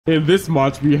In this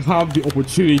match, we have the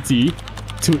opportunity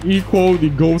to equal the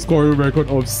goal scoring record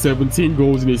of 17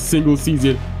 goals in a single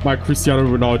season by Cristiano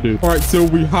Ronaldo. All right, so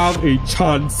we have a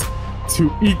chance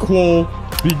to equal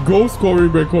the goal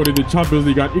scoring record in the Champions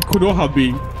League, and it could not have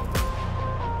been.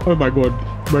 Oh my God,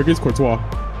 we're against Courtois.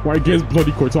 We're against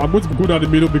bloody Courtois. I'm going to go down the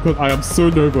middle because I am so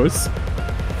nervous.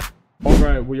 All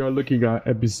right, we are looking at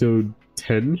episode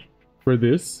 10 for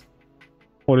this.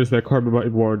 Honestly, I can't remember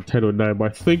if we're on 10 or 9,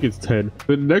 but I think it's 10.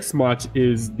 The next match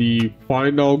is the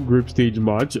final group stage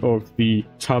match of the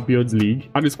Champions League.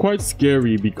 And it's quite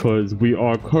scary because we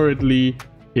are currently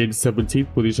in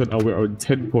 17th position and we're on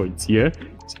 10 points, yeah?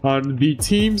 And the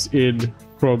teams in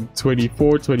from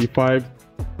 24, 25,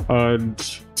 and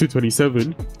to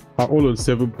 27 are all on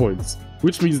 7 points.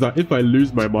 Which means that if I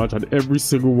lose my match and every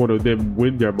single one of them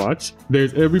win their match,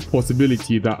 there's every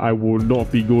possibility that I will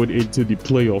not be going into the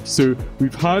playoffs. So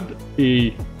we've had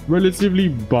a relatively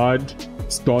bad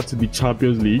start to the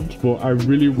Champions League, but I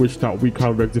really wish that we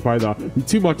can rectify that. The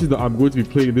two matches that I'm going to be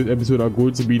playing in this episode are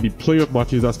going to be the playoff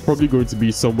matches. That's probably going to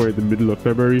be somewhere in the middle of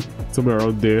February, somewhere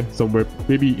around there, somewhere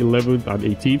maybe 11th and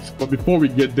 18th. But before we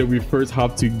get there, we first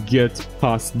have to get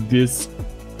past this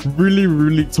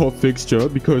really tough fixture,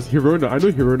 because Girona, I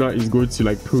know Girona is going to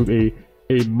like prove a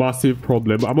massive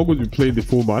problem. I'm not going to be playing the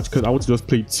full match because I want to just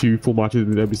play 2 full matches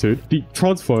in this episode. The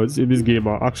transfers in this game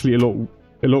are actually a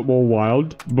lot more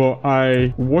wild, but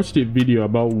I watched a video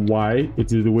about why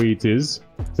it is the way it is,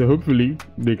 so hopefully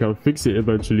they can fix it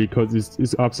eventually, because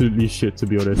it's absolutely shit, to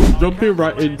be honest. Jumping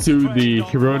right into the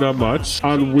Girona match,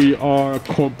 and we are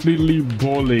completely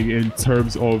balling in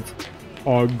terms of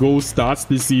our goal stats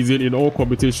this season in all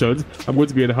competitions. I'm going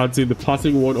to be enhancing the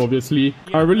passing one, obviously.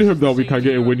 I really hope that we can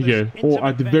get a win here, or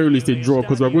at the very least a draw,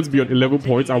 because we're going to be on 11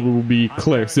 points and we will be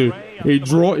clear. So a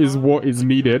draw is what is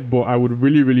needed, but I would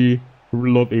really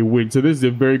love a win. So this is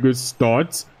a very good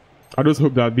start. I just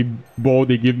hope that the ball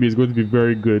they give me is going to be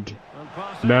very good.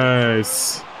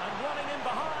 Nice.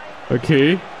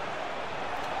 Okay,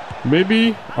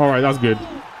 maybe. All right, that's good.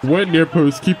 Went near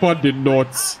post, keeper did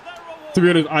not. To be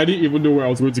honest, I didn't even know where I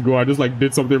was going to go. I just like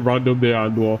did something random there,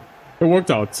 and well, it worked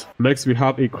out. Next, we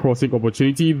have a crossing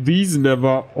opportunity. These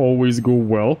never always go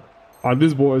well, and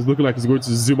this ball is looking like it's going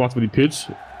to zoom out of the pitch.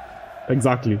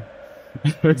 Exactly.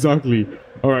 Exactly.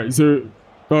 All right, so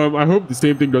I hope the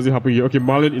same thing doesn't happen here. Okay,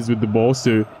 Marlon is with the ball,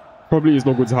 so probably it's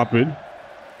not going to happen.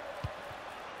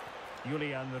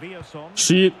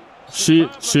 Shit,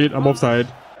 I'm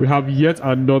offside. We have yet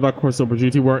another crossing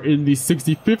opportunity. We're in the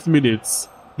 65th minute.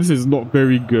 This is not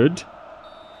very good.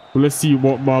 Let's see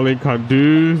what Marlon can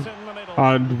do.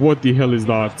 And what the hell is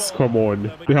that? Come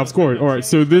on. They have scored. All right,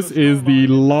 so this is the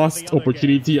last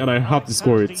opportunity and I have to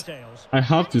score it. I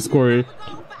have to score it.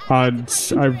 And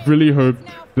I really hope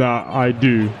that I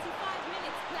do.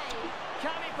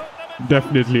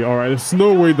 Definitely. All right, there's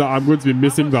no way that I'm going to be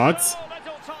missing that.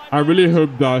 I really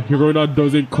hope that Girona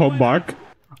doesn't come back.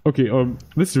 Okay,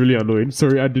 this is really annoying.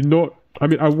 Sorry, I did not... I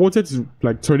mean, I wanted to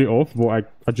like turn it off,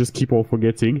 but I just keep on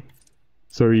forgetting.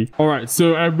 Sorry. All right,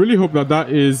 so I really hope that that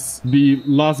is the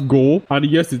last goal. And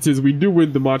yes, it is. We do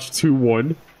win the match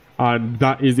 2-1. And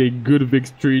that is a good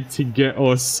victory to get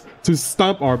us to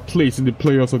stamp our place in the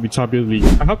playoffs of the Champions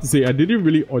League. I have to say, I didn't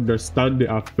really understand it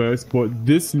at first, but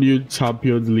this new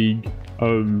Champions League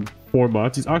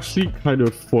format is actually kind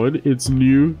of fun. It's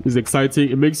new, it's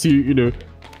exciting. It makes you, you know,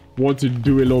 want to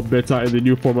do a lot better in the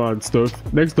new format and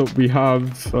stuff. Next up, we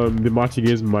have the match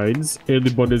against Mainz in the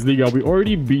Bundesliga. We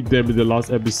already beat them in the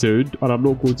last episode, and I'm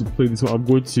not going to play this one. I'm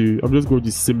just going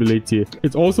to simulate it.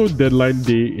 It's also deadline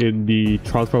day in the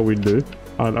transfer window,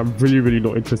 and I'm really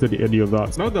not interested in any of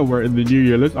that. So now that we're in the new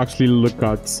year, let's actually look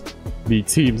at the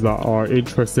teams that are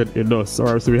interested in us. All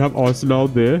right, so we have Arsenal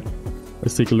there.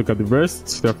 Let's take a look at the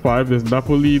rest. There are 5. There's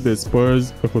Napoli, there's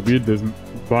Spurs, there's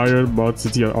Bayern, Man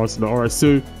City, and Arsenal. All right,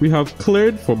 so we have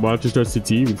cleared for Manchester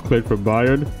City. We've cleared for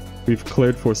Bayern. We've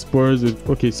cleared for Spurs.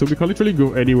 Okay, so we can literally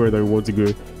go anywhere that we want to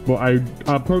go. But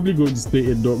I'm probably going to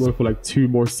stay in Dortmund for like 2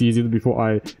 more seasons before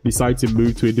I decide to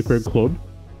move to a different club.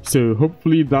 So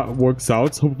hopefully that works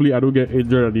out. Hopefully I don't get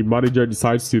injured and the manager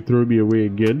decides to throw me away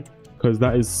again, because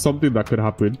that is something that could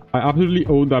happen. I absolutely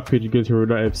own that page against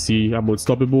Girona FC. I'm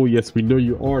unstoppable. Yes, we know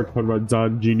you are Conrad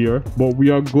Zan Jr., but we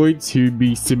are going to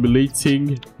be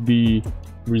simulating the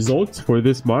result for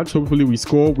this match. Hopefully we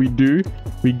score. We do.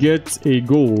 We get a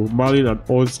goal. Marlin and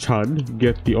Ozchan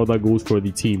get the other goals for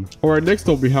the team. Alright, next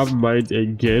up we have Mind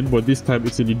again, but this time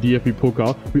it's in the DFB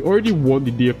Pokal. We already won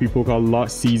the DFB Pokal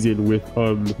last season with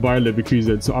Bayer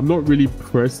Leverkusen, so I'm not really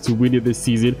pressed to win it this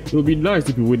season. It'll be nice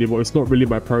if we win it, but it's not really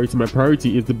my priority. My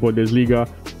priority is the Bundesliga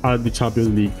and the Champions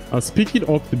League. Speaking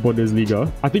of the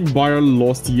Bundesliga, I think Bayern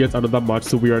lost yet another match,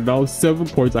 so we are now 7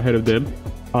 points ahead of them,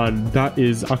 and that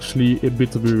is actually a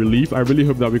bit of a relief. I really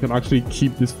hope that we can actually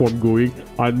keep this form going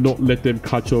and not let them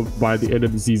catch up by the end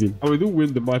of the season. And we do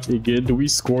win the match again. Do we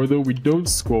score though? We don't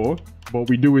score, but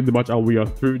we do win the match and we are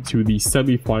through to the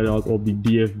semi-finals of the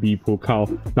DFB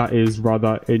Pokal. That is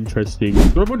rather interesting.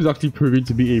 Dortmund is actually proving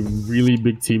to be a really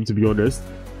big team, to be honest.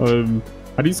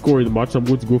 I didn't score in the match. I'm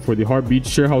going to go for the heartbeat.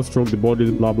 Share how strong the bond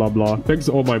is, blah blah blah. Thanks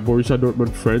to all my Borussia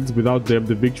Dortmund friends. Without them,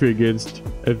 the victory against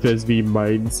FSV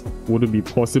Mainz wouldn't be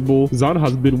possible. Zahn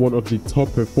has been one of the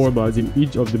top performers in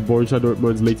each of the Borussia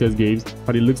Dortmund's latest games,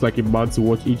 and he looks like a man to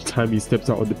watch each time he steps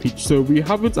out on the pitch. So we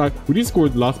didn't score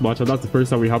in the last match, and that's the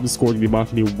first time we haven't scored in the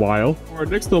match in a while. Alright,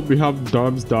 next up we have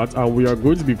Darmstadt, and we are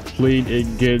going to be playing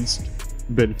against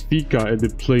Benfica in the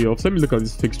playoffs. Let me look at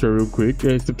this fixture real quick.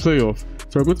 It's the playoff.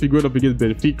 So we're going to be going up against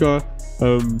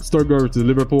Benfica, Stuttgart versus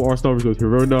Liverpool, Arsenal versus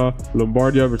Girona,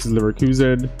 Lombardia versus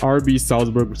Leverkusen, RB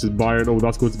Salzburg versus Bayern. Oh,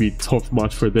 that's going to be a tough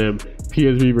match for them.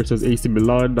 PSV versus AC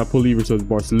Milan, Napoli versus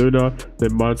Barcelona,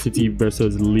 then Man City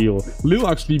versus Lille. Lille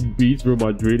actually beat Real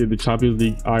Madrid in the Champions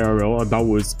League IRL, and that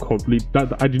was complete.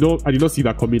 I did not see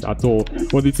that coming at all.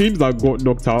 But the teams that got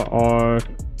knocked out are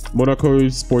Monaco,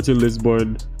 Sporting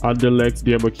Lisbon, Anderlecht,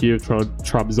 Dynamo Kiev,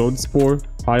 Trabzonspor,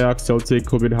 Ajax, Celtic,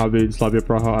 Copenhagen, Slavia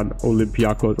Praha, and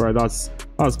Olympiacos. Right,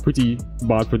 that's pretty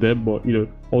bad for them, but you know,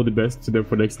 all the best to them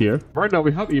for next year. Right now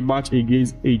we have a match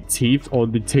against 18th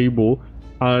on the table,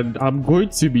 and I'm going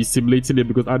to be simulating it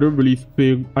because I don't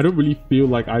really feel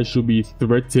like I should be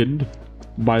threatened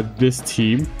by this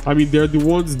team. I mean, they're the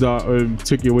ones that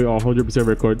took away our 100%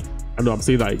 record. I know I'm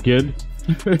saying that again,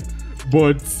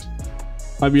 but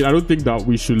I mean, I don't think that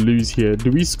we should lose here.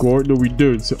 Do we score? No, we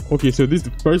don't. So, okay, so this is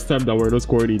the first time that we're not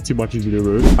scoring in 2 matches in a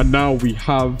row. And now we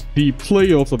have the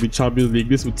playoffs of the Champions League.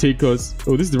 This will take us...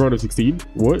 Oh, this is the round of 16?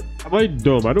 What? Am I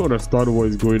dumb? I don't understand what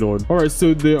is going on. All right,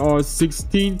 so there are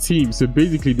 16 teams. So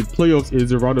basically, the playoffs is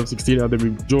the round of 16, and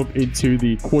then we jump into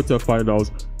the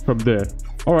quarterfinals from there.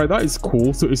 All right, that is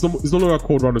cool. So it's no longer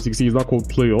called round of 16, it's not called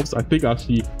playoffs. I think I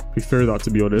actually prefer that, to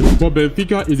be honest. But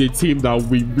Benfica is a team that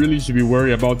we really should be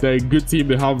worried about. They're a good team.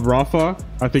 They have Rafa,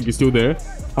 I think he's still there,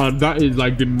 and that is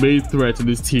like the main threat in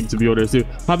this team, to be honest. They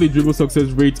have a dribble success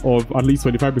rate of at least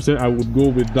 25%. I would go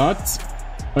with that.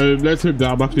 Let's hope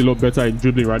that I'm actually a lot better in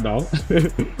dribbling right now.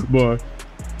 But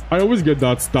I always get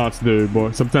that stat though,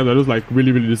 but sometimes I just like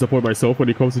really disappoint myself when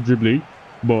it comes to dribbling.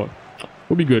 But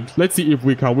we'll be good. Let's see if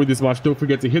we can win this match. Don't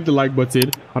forget to hit the like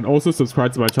button and also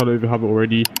subscribe to my channel if you haven't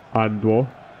already. And well,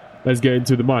 let's get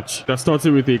into the match. That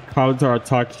started with a counter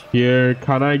attack here.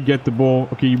 Can I get the ball?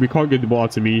 Okay, we can't get the ball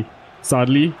to me,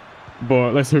 sadly.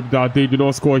 But let's hope that they do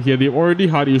not score here. They already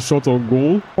had a shot on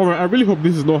goal. Alright, I really hope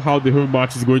this is not how the whole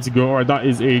match is going to go. Alright, that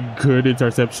is a good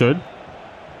interception.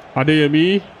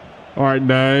 Adeyemi. Alright,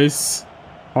 nice.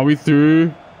 Are we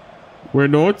through? We're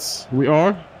not. We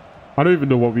are. I don't even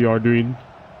know what we are doing.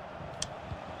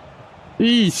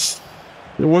 Eesh.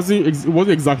 It wasn't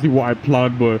exactly what I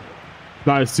planned, but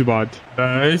that is too bad.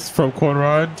 Nice from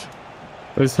Conrad.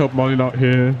 Let's help Marlin out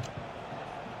here.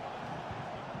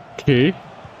 Okay.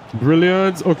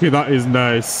 Brilliant. Okay, that is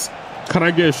nice. Can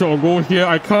I get a shot on goal here?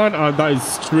 I can, and that is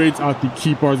straight at the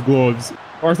keeper's gloves.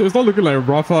 Alright, so it's not looking like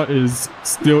Rafa is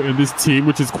still in this team,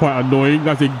 which is quite annoying.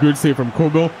 That's a good save from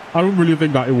Kobel. I don't really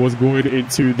think that it was going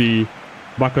into the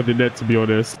back of the net, to be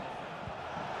honest.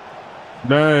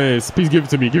 Nice. Please give it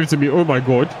to me. Give it to me. Oh my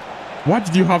god. Why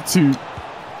did you have to...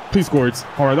 Please score it.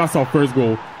 Alright, that's our first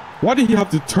goal. Why did he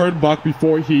have to turn back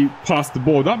before he passed the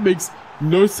ball? That makes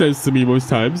no sense to me most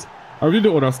times. I really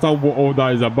don't understand what all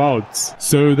that is about.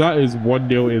 So that is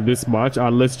 1-0 in this match,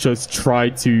 and let's just try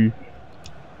to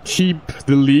keep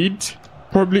the lead.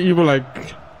 Probably even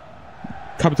like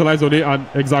capitalize on it, and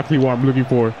exactly what I'm looking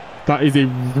for. That is a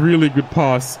really good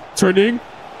pass. Turning.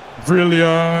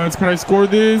 Brilliant. Can I score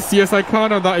this? Yes, I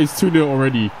can, and that is 2-0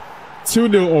 already.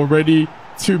 2-0 already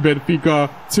to Benfica.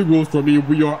 2 goals from me.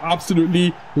 We are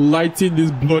absolutely lighting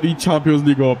this bloody Champions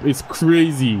League up. It's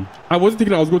crazy. I wasn't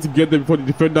thinking I was going to get there before the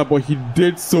defender, but he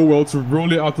did so well to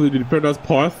roll it out of the defender's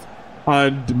path.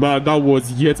 And man, that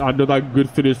was yet another good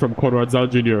finish from Conrad Zahn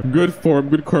Jr. Good form,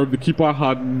 good curve. The keeper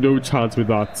had no chance with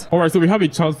that. Alright, so we have a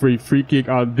chance for a free kick,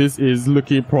 and this is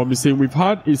looking promising. We've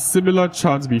had a similar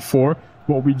chance before,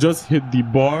 but we just hit the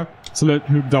bar So let's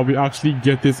hope that we actually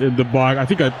get this in the bag. I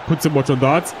think I put too much on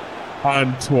that.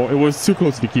 And, well, it was too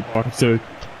close to the keeper. So,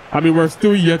 I mean, we're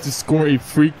still yet to score a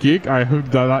free kick. I hope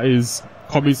that that is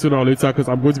coming sooner or later because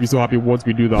I'm going to be so happy once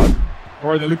we do that.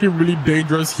 Alright, they're looking really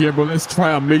dangerous here, but let's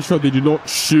try and make sure they do not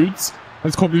shoot.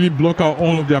 Let's completely block out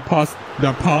all of their paths.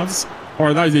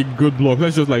 Alright, that is a good block.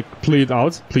 Let's just, like, play it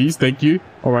out, please. Thank you.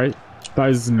 Alright, that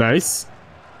is nice.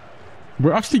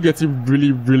 We're actually getting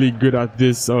really, really good at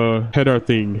this header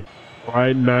thing.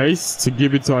 Alright, nice. To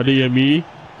give it to Adeyemi.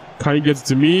 Can he get it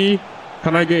to me?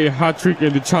 Can I get a hat-trick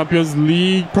in the Champions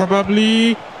League?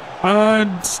 Probably.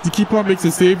 And the keeper makes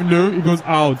a save. No, it goes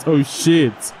out. Oh,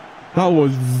 shit. That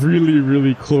was really,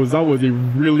 really close. That was a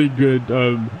really good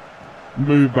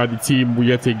move by the team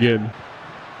yet again.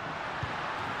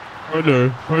 Oh,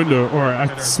 no. Oh, no. Alright,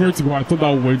 I swear to God, I thought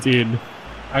that went in.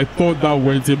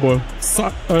 But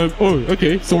oh,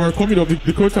 okay. So we're coming up.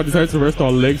 The coach has decided to rest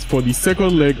our legs for the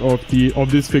second leg of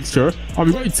this fixture. And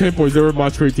we got a 10.0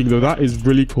 match rating though. That is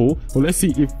really cool. But let's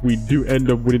see if we do end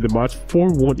up winning the match.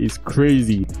 4-1 is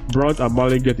crazy. Brandt and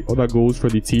Malin get the other goals for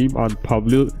the team, and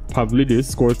Pavlidis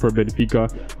scores for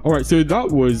Benfica. All right, so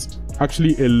that was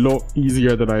actually a lot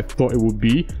easier than I thought it would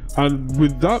be. And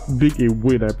with that big a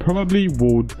win, I probably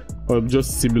would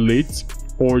just simulate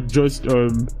or just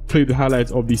play the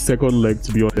highlights of the second leg,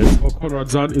 to be honest.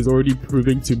 Conradzan is already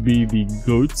proving to be the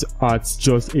GOAT at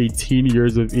just 18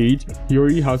 years of age. He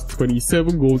already has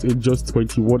 27 goals in just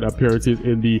 21 appearances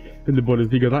in the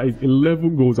Bundesliga. That is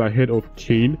 11 goals ahead of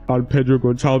Kane and Pedro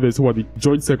Gonçalves, who are the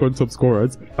joint second top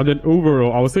scorers. And then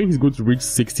overall, I was saying he's going to reach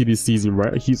 60 this season,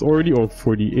 right? He's already on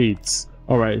 48.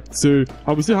 Alright, so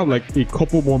I will still have like a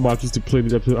couple more matches to play in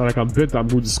this episode, and I can bet that I'm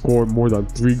going to score more than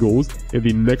 3 goals in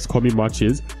the next coming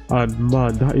matches. And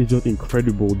man, that is just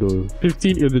incredible though.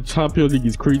 15 in the Champions League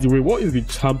is crazy. Wait, what is the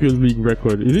Champions League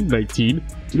record? Is it 19?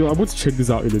 You know, I'm going to check this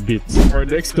out in a bit. Alright,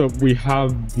 next up we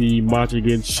have the match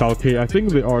against Schalke. I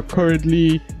think they are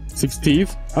currently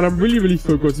 16th, and I'm really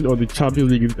focusing on the Champions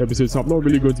League in this episode, so I'm not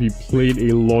really going to be playing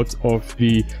a lot of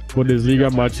the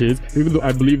Bundesliga matches, even though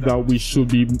I believe that we should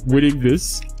be winning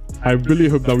this. I really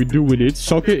hope that we do win it.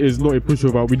 Schalke is not a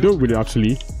pushover. We don't win it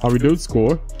actually, and we don't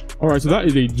score. Alright, so that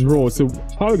is a draw. So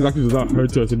how exactly does that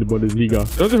hurt us in the Bundesliga?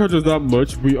 It doesn't hurt us that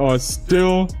much. We are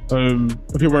still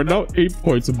okay, we're now 8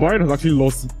 points. So Bayern has actually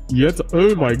lost yet.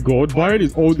 Oh my god, Bayern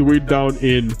is all the way down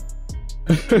in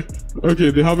okay,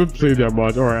 they haven't played their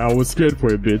match. Alright, I was scared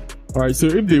for a bit. Alright, so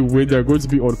if they win, they're going to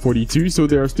be on 42, so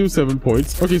they are still 7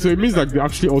 points. Okay, so it means that they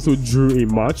actually also drew a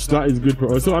match. That is good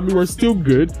for us. So I mean, we're still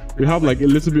good. We have like a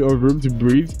little bit of room to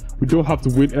breathe. We don't have to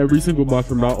win every single match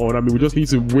from now on. I mean, we just need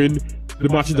to win the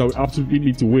matches that we absolutely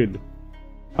need to win.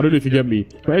 I don't know if you get me.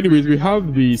 But anyways, we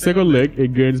have the second leg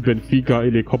against Benfica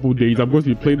in a couple days. I'm going to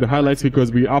be playing the highlights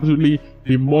because we absolutely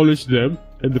demolished them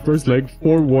in the first leg.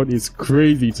 4-1 is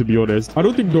crazy, to be honest. I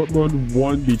don't think Dortmund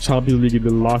won the Champions League in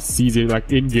the last season, like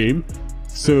in-game.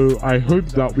 So I hope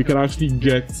that we can actually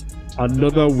get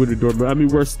another win with Dortmund. I mean,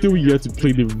 we're still yet to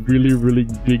play the really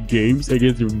big games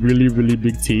against the really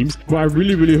big teams, but I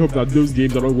really hope that those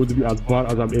games are not going to be as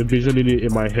bad as I'm envisioning it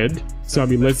in my head. So I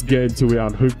mean, let's get into it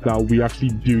and hope that we actually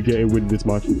do get a win in this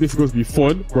match. This is going to be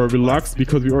fun. We're relaxed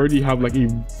because we already have like a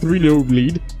 3-0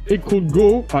 lead. It could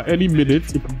go at any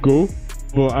minute. It could go,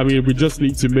 but I mean, we just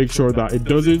need to make sure that it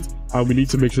doesn't, and we need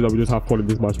to make sure that we just have fun in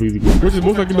this match, basically. Which is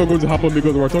most likely not going to happen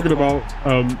because we're talking about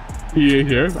EA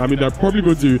here. I mean, they're probably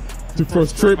going to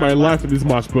frustrate my life in this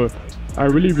match, but I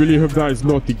really hope that is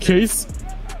not the case.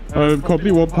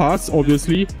 Complete one pass,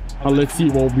 obviously, and let's see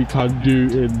what we can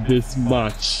do in this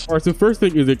match. Alright, so first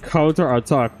thing is a counter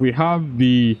attack. We have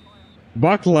the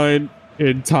back line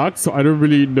intact, so I don't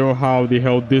really know how the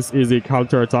hell this is a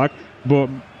counter attack, but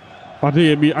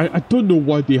Adeyemi, I don't know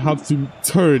why they have to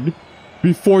turn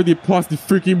before they pass the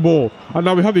freaking ball. And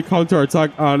now we have a counter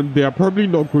attack, and they are probably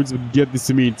not going to get this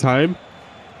to me in time.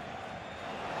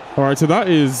 Alright, so that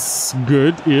is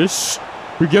good-ish.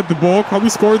 We get the ball. Can we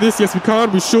score this? Yes, we can.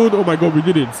 We should. Oh my god, we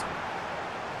didn't.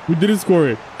 We didn't score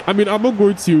it. I mean, I'm not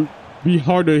going to be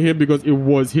hard on him because it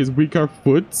was his weaker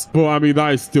foot. But I mean,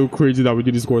 that is still crazy that we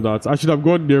didn't score that. I should have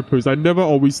gone near post. I never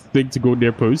always think to go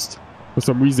near post for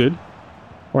some reason.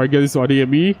 Alright, get this to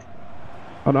Adeyemi.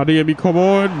 And Adeyemi, come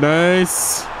on.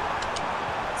 Nice.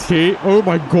 Okay. Oh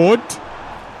my god.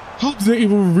 How do they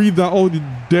even read that all the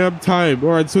damn time?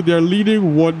 Alright, so they're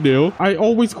leading 1-0. I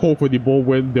always call for the ball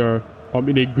when they're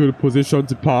in a good position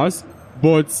to pass,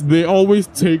 but they always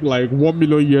take like 1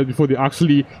 million years before they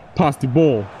actually pass the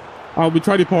ball. And we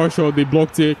tried the power shot, they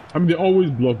blocked it. I mean, they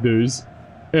always block those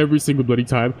every single bloody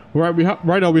time. Right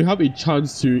now we have a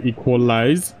chance to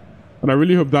equalize, and I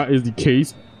really hope that is the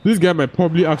case. This guy might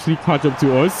probably actually catch up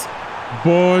to us.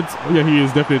 But yeah, he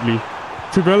is definitely.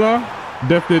 Trivela,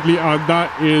 definitely, and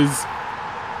that is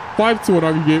 5-2 on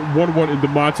aggregate, 1-1 in the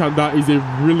match, and that is a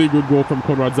really good goal from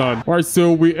Conrad Zahn. All right,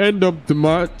 so we end up the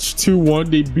match 2-1.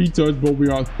 They beat us, but we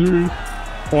are through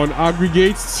on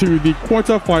aggregate to the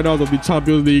quarterfinals of the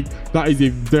Champions League. That is a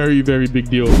very, very big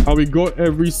deal, and we got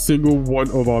every single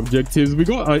one of our objectives. We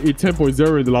got a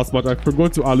 10.0 in the last match. I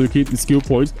forgot to allocate the skill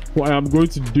points, but I am going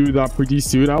to do that pretty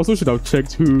soon. I also should have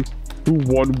checked who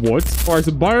won what. All right,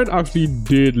 so Bayern actually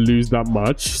did lose that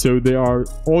match, so they are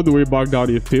all the way back down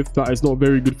in 5th. That is not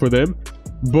very good for them.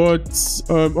 But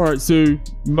all right, so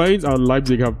Mainz and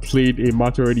Leipzig have played a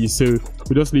match already, so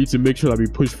we just need to make sure that we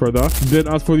push further. Then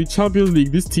as for the Champions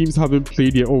League, these teams haven't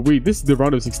played yet. Oh wait, this is the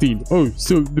round of 16. Oh,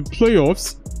 so the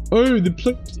playoffs, oh, the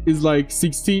playoffs is like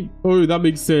 16. Oh, that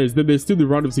makes sense. Then there's still the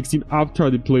round of 16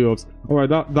 after the playoffs. All right,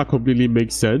 that completely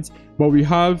makes sense. But we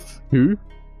have who?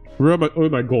 Oh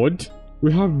my god,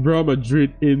 we have Real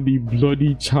Madrid in the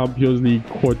bloody Champions League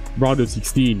round of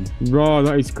 16. Raw,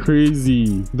 that is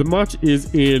crazy. The match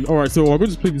is in. All right, so we're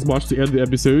going to play this match to end the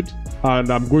episode,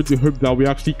 and I'm going to hope that we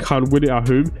actually can win it at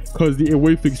home, because the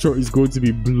away fixture is going to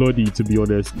be bloody, to be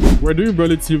honest. We're doing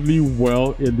relatively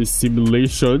well in the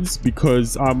simulations,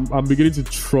 because I'm beginning to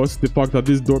trust the fact that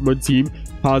this Dortmund team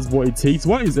has what it takes.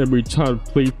 Why is Emre Can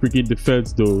playing freaking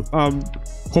defense though? I'm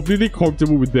completely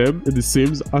comfortable with them in the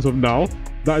sims as of now.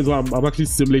 That is why I'm actually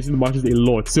simulating the matches a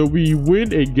lot. So we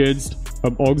win against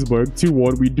Augsburg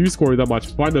 2-1. We do score in that match.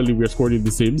 Finally, we are scoring in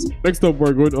the sims. Next up,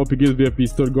 we're going up against VfB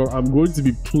Stuttgart. I'm going to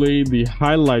be playing the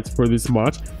highlights for this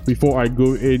match before I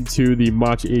go into the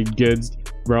match against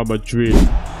Real Madrid.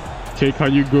 Okay,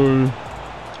 can you go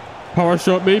power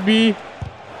shot maybe?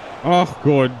 Oh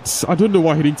god, I don't know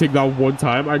why he didn't take that one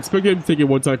time. I expected him to take it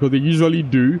one time because they usually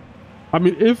do. I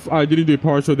mean, if I didn't do a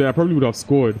power shot there, I probably would have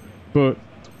scored. But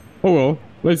oh well,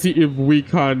 let's see if we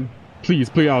can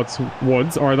please play out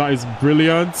once. All right, that is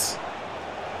brilliant.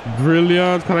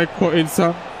 Brilliant. Can I cut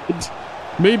inside?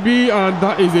 Maybe, and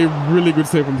that is a really good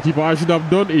save from the keeper. I should have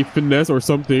done a finesse or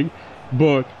something,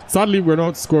 but sadly we're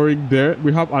not scoring there.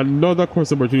 We have another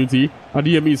cross opportunity, and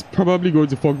DME is probably going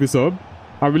to fuck this up.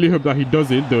 I really hope that he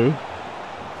doesn't though.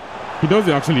 He does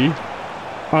it actually,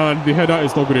 and the header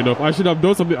is not good enough. I should have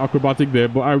done something acrobatic there,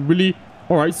 but I really...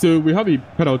 All right, so we have a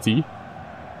penalty,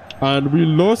 and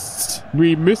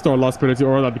we missed our last penalty,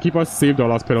 or that the keeper saved our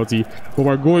last penalty, but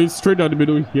we're going straight down the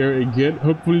middle here again.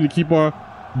 Hopefully the keeper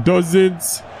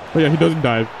doesn't... Oh yeah, he doesn't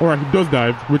dive. All right, he does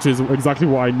dive, which is exactly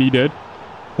what I needed.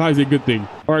 That is a good thing.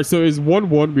 All right, so it's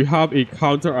 1-1. We have a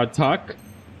counter attack,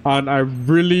 and I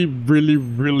really, really,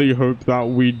 really hope that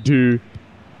we do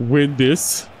win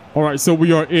this. All right, so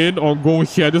we are in on goal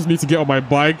here. I just need to get on my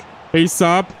bike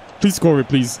ASAP. Please score it,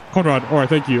 please. Conrad. All right,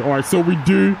 thank you. All right, so we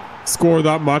do score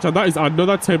that match, and that is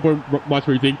another 10-point match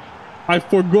rating. I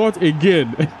forgot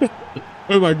again.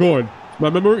 Oh my god, my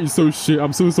memory is so shit.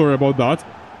 I'm so sorry about that.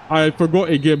 I forgot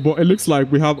again, but it looks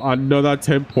like we have another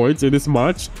 10 points in this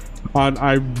match, and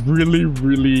I really,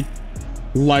 really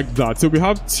like that. So we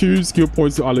have 2 skill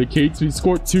points to allocate. So we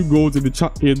scored 2 goals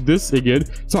in this again.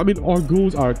 So I mean, our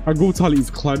goal tally is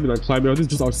climbing and climbing. This is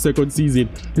just our 2nd season.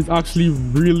 It's actually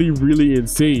really, really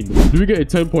insane. Do we get a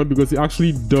 10 point? Because it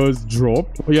actually does drop.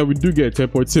 Oh yeah, we do get a 10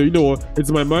 point. So you know what, it's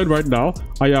in my mind right now.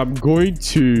 I am going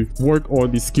to work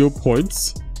on the skill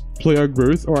points, player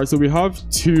growth. All right, so we have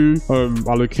 2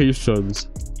 allocations.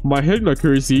 My heading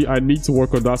accuracy, I need to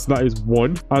work on that, so that is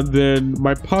 1. And then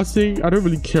my passing, I don't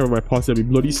really care on my passing. I'm a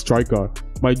bloody striker.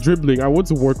 My dribbling, I want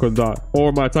to work on that.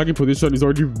 Or my attacking position is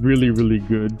already really, really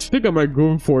good. I think I might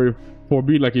go for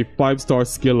being like a 5-star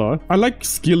skiller. I like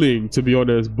skilling, to be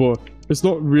honest, but it's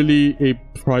not really a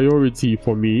priority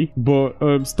for me. But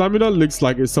stamina looks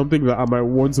like it's something that I might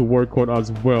want to work on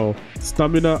as well.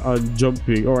 Stamina and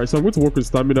jumping. All right, so I'm going to work on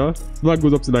stamina. So that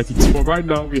goes up to 92. But right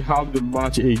now we have the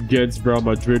match against Real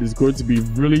Madrid. It's going to be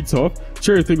really tough.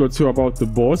 Share a thing or two about the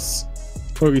boss.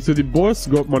 Okay, so the boss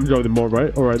got manager of the month,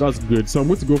 right? All right, that's good. So I'm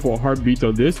going to go for a heartbeat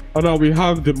on this. And now we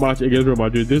have the match against Real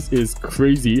Madrid. This is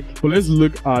crazy. But let's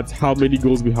look at how many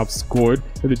goals we have scored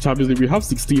in the Champions League. We have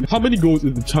 16. How many goals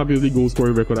is the Champions League goal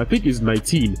scoring record? I think it's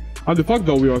 19. And the fact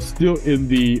that we are still in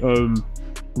the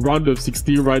round of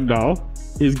 16 right now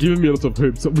is giving me a lot of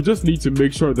hope. So we just need to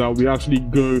make sure that we actually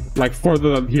go like further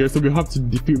than here. So we have to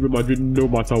defeat Real Madrid no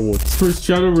matter what.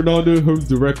 Cristiano Ronaldo holds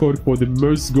the record for the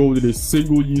most goals in a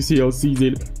single UCL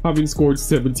season, having scored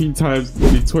 17 times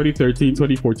in the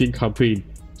 2013-2014 campaign.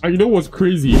 And you know what's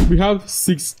crazy? We have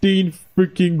 16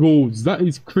 freaking goals. That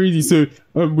is crazy. So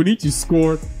we need to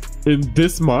score in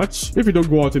this match, if we don't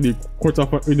go out in the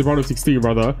in the round of 16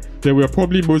 rather, then we are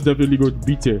probably most definitely going to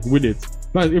beat it, win it.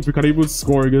 That is if we can even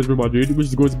score against Real Madrid, which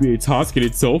is going to be a task in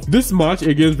itself. This match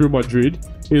against Real Madrid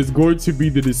is going to be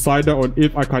the decider on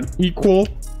if I can equal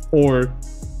or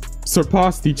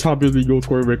surpass the Champions League goal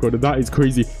scoring record. And that is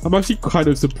crazy. I'm actually kind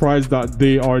of surprised that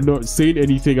they are not saying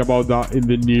anything about that in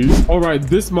the news. All right,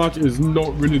 this match is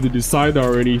not really the decider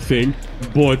or anything,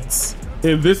 but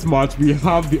in this match we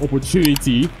have the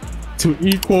opportunity to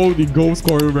equal the goal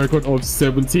scoring record of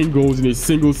 17 goals in a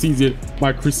single season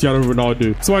by Cristiano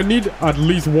Ronaldo. So I need at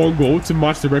least one goal to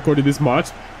match the record in this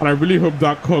match, and I really hope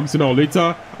that comes sooner or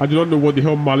later. I do not know what the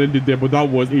hell Malin did there, but that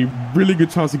was a really good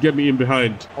chance to get me in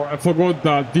behind. I forgot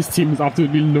that this team is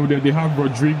absolutely loaded. They have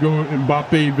Rodrigo,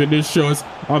 Mbappe, Vinicius,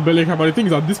 and Bellingham. And the thing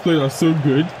is that these players are so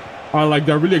good, and like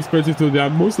they're really expensive, so they are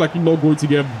most likely not going to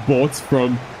get bought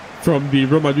from the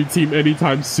Real Madrid team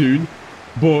anytime soon.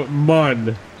 But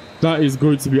man, that is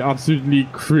going to be absolutely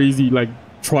crazy, like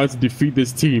trying to defeat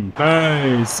this team.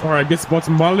 Nice. All right, get spot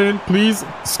Malin, please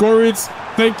score it.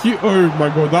 Thank you. Oh my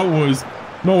god, that was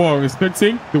not what I was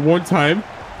expecting. The one time,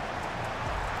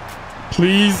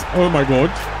 please. Oh my god,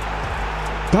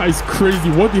 that is crazy.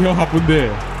 What the hell happened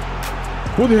there?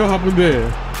 What the hell happened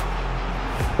there?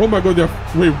 Oh my god,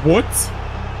 wait, what?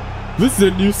 This is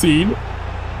a new scene.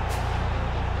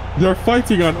 They're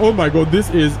fighting, and oh my god, this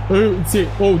is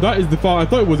oh, that is the foul. I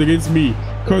thought it was against me,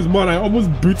 because man, I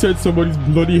almost booted somebody's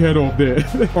bloody head off there.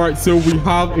 All right, so we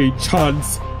have a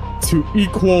chance to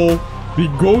equal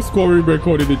the goal scoring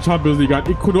record in the Champions League, and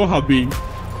it could not have been.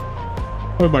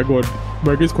 Oh my god,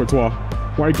 we're against Courtois.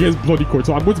 We're against bloody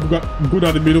Courtois. I'm going to go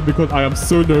down the middle because I am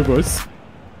so nervous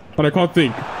and I can't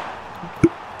think.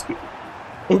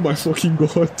 Oh my fucking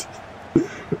god.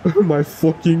 Oh my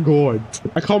fucking god.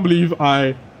 I can't believe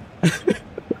that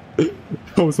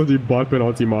was such a bad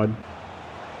penalty, man.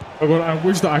 Oh god, I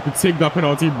wish that I could take that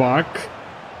penalty back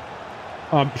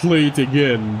and play it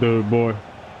again, though, boy.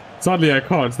 Sadly, I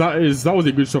can't. That was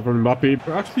a good shot from Mbappe.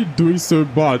 We're actually doing so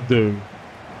bad, though.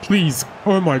 Please.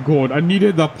 Oh my god, I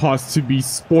needed that pass to be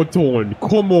spot on.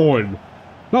 Come on.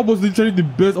 That was literally the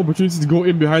best opportunity to go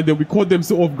in behind them. We caught them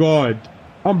so off guard.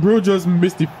 And bro just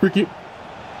missed the freaking...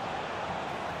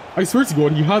 I swear to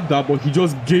god, he had that, but he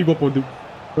just gave up on the...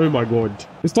 Oh my god.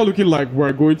 It's not looking like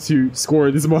we're going to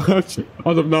score this match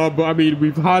as of now, but I mean,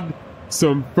 we've had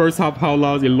some first half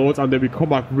howlers a lot, and then we come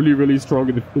back really, really strong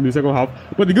in the second half.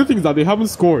 But the good thing is that they haven't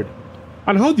scored.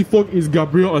 And how the fuck is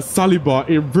Gabriel and Saliba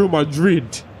in Real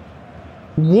Madrid?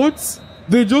 What?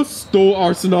 They just stole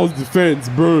Arsenal's defense,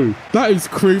 bro. That is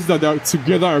crazy that they're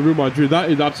together at Real Madrid. That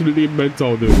is absolutely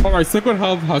mental, though. Alright, second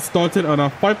half has started, and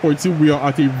at 5.2 we are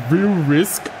at a real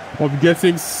risk of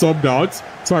getting subbed out.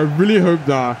 So I really hope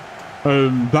that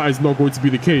that is not going to be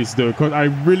the case, though, because I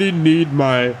really need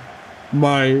my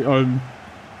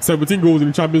 17 goals in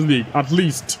the Champions League, at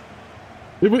least.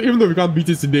 Even though we can't beat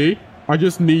it today, I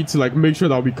just need to like make sure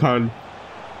that we can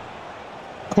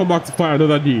come back to fight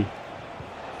another day.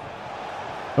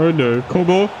 Oh no,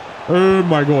 Kobo. Oh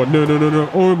my god, no.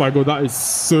 Oh my god, that is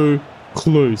so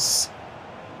close.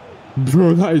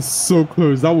 Bro, that is so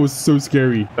close. That was so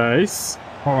scary. Nice.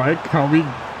 Alright, can we...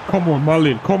 Come on,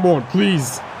 Malin. Come on,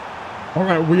 please.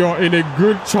 Alright, we are in a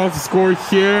good chance to score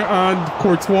here, and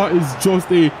Courtois is just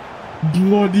a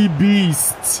bloody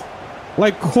beast.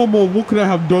 Like, come on, what could I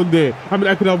have done there? I mean,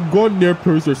 I could have gone near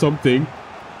post or something,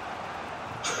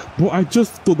 but I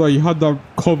just thought that he had that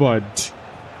covered.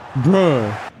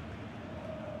 Bruh.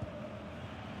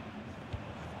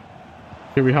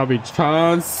 Here we have a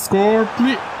chance. Score,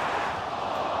 please.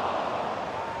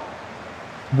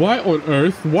 Why on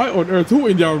earth? Why on earth? Who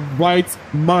in their right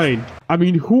mind? I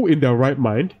mean, who in their right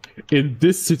mind in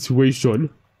this situation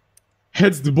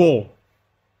heads the ball?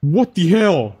 What the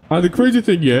hell? And the crazy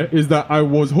thing here is that I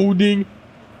was holding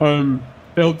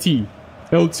L2.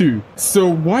 So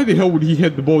why the hell would he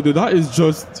head the ball there? That is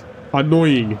just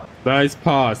annoying. Nice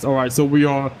pass. All right, so we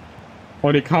are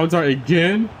on a counter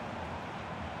again.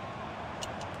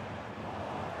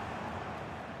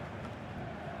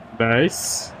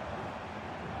 Nice.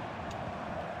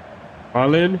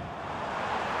 Malin.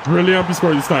 Brilliant. He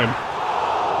scored this time.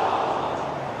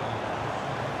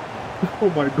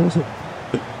 Oh my god.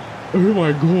 Oh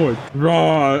my god.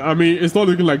 Right. I mean, it's not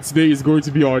looking like today is going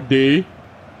to be our day.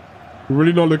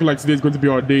 Really not looking like today is going to be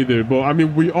our day though. But I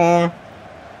mean, we are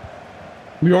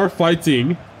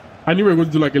fighting. I knew we were going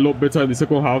to do like a lot better in the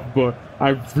second half, but I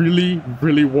really,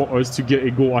 really want us to get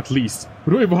a goal at least.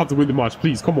 We don't even have to win the match,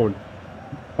 please. Come on.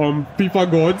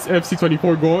 FIFA gods,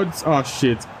 FC25 gods. Ah,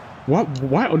 shit.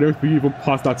 Why on earth would you even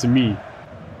pass that to me?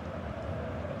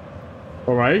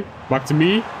 All right, back to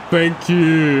me. Thank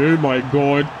you. Oh my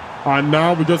God. And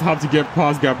now we just have to get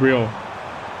past Gabriel.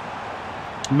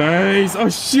 Nice. Oh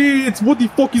shit, what the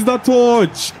fuck is that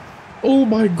touch? Oh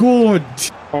my God.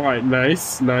 All right,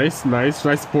 nice. Try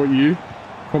to support you.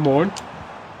 Come on.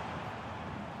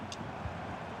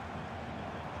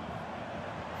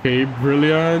 Okay,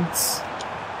 brilliant.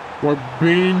 We're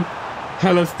being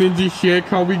hella stingy here.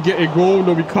 Can we get a goal?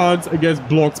 No, we can't. It gets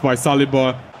blocked by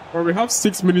Saliba. Well, we have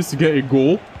 6 minutes to get a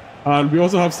goal. And we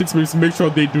also have 6 minutes to make sure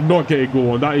they do not get a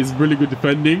goal. And that is really good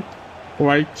defending. All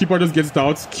right, keeper just gets it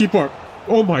out. Keeper.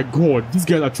 Oh my God. These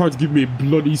guys are trying to give me a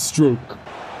bloody stroke.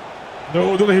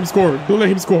 No, don't let him score. Don't let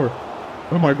him score.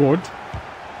 Oh my God.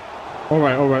 All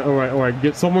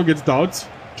right. Someone gets it out.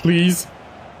 Please,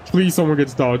 someone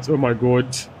gets it out. Oh my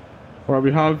God. All right,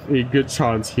 we have a good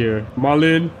chance here.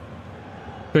 Marlin.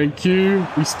 Thank you.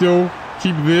 We still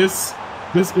keep this.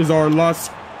 This is our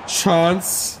last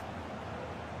chance.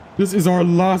 This is our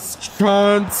last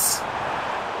chance.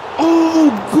 Oh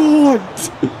God.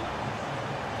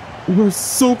 We're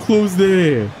so close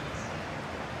there.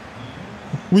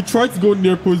 We tried to go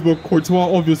near post, but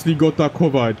Courtois obviously got that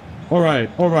covered. All right.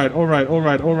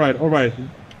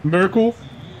 Miracle.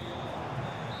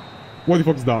 What the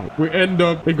fuck is that? We end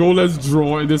up a goalless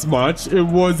draw in this match. It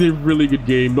was a really good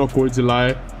game, not going to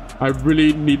lie. I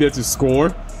really needed to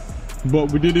score,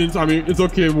 but we didn't. I mean, it's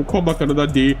okay. We'll come back another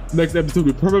day. Next episode,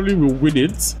 we probably will win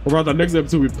it. Or rather, next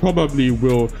episode, we probably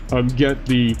will get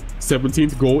the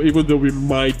 17th goal, even though we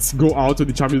might go out of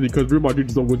the Champions League because Real Madrid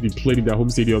is not going to be playing in their home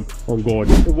stadium. On God,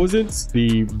 it wasn't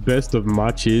the best of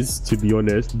matches, to be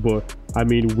honest, but I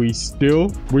mean, we still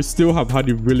have had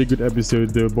a really good episode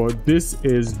though. But this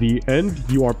is the end.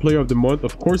 You are player of the month.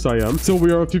 Of course I am. So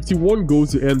we are 51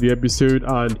 goals to end the episode,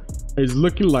 and it's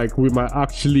looking like we might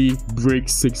actually break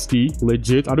 60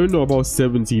 legit. I don't know about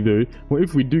 70 though, but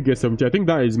if we do get 70, I think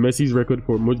that is Messi's record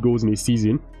for most goals in a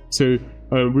season. So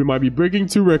we might be breaking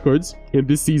 2 records in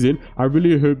this season. I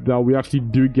really hope that we actually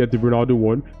do get the Ronaldo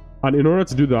one. And in order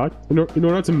to do that, in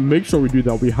order to make sure we do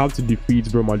that, we have to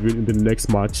defeat Real Madrid in the next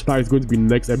match. That is going to be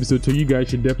next episode. So you guys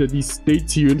should definitely stay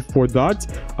tuned for that.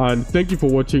 And thank you for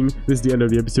watching. This is the end of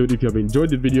the episode. If you have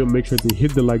enjoyed the video, make sure to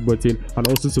hit the like button and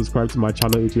also subscribe to my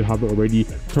channel if you haven't already.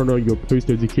 Turn on your post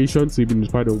notifications so you'll be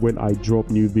notified of when I drop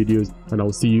new videos. And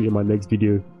I'll see you in my next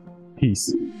video.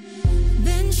 Peace.